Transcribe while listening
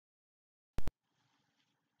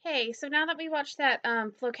Hey, so now that we watched that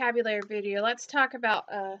vocabulary video, let's talk about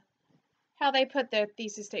how they put their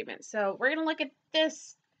thesis statement. So we're going to look at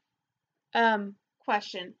this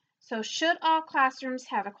question. So should all classrooms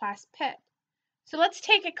have a class pet? So let's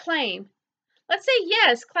take a claim. Let's say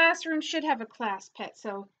yes, classrooms should have a class pet.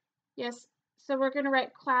 So yes, so we're going to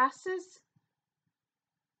write classes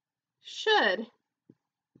should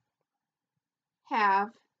have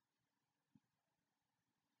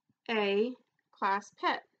a class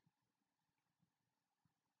pet.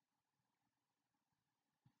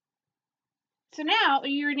 So now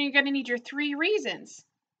you're going to need your 3 reasons.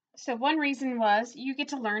 So one reason was you get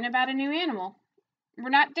to learn about a new animal. We're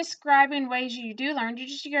not describing ways you do learn, you're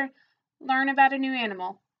just going to learn about a new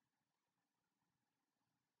animal.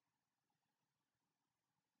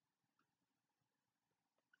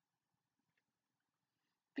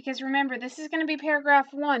 Because remember, this is going to be paragraph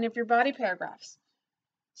 1 of your body paragraphs.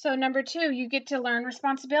 So number 2, you get to learn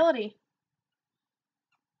responsibility.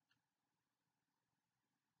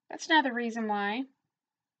 That's another reason why.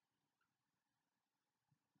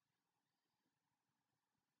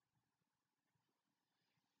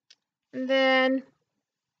 And then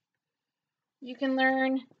you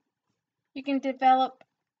can develop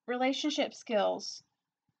relationship skills.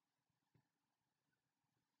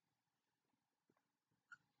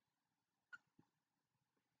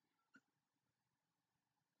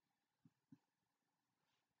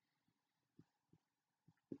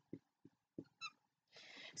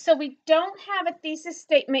 So we don't have a thesis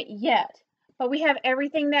statement yet, but we have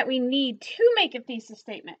everything that we need to make a thesis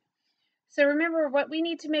statement. So remember, what we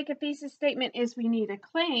need to make a thesis statement is we need a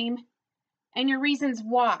claim and your reasons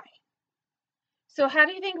why. So how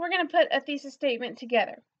do you think we're going to put a thesis statement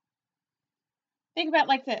together? Think about it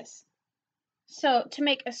like this. So to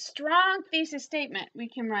make a strong thesis statement, we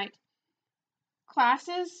can write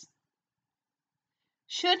classes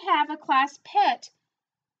should have a class pet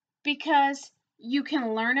because you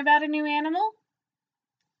can learn about a new animal,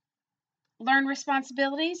 learn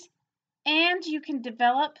responsibilities, and you can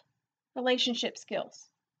develop relationship skills,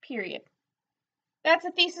 period. That's a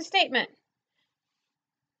thesis statement.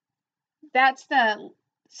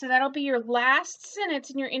 So that'll be your last sentence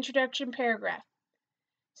in your introduction paragraph.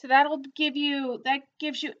 So that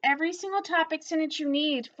gives you every single topic sentence you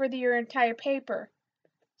need for your entire paper.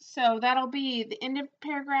 So that'll be the end of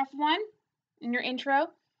paragraph 1 in your intro.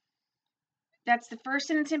 That's the first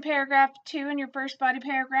sentence in paragraph 2 in your first body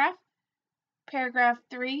paragraph, paragraph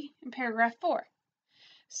 3, and paragraph 4.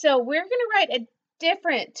 So we're going to write a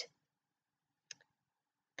different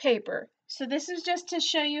paper. So this is just to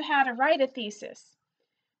show you how to write a thesis.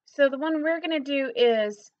 So the one we're going to do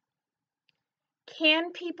is,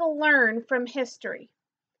 can people learn from history?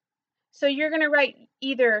 So you're going to write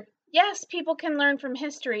either, yes, people can learn from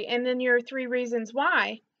history, and then your 3 reasons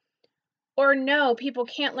why, or no, people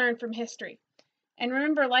can't learn from history. And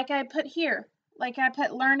remember, like I put here,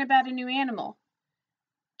 learn about a new animal.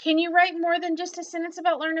 Can you write more than just a sentence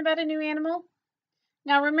about learn about a new animal?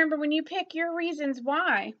 Now remember, when you pick your reasons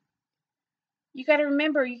why, you got to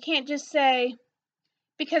remember, you can't just say,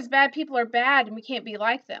 because bad people are bad and we can't be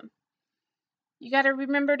like them. You got to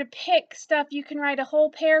remember to pick stuff you can write a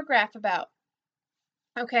whole paragraph about.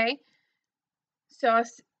 Okay? So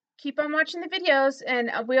keep on watching the videos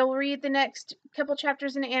and we'll read the next couple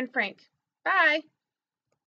chapters in Anne Frank. Bye!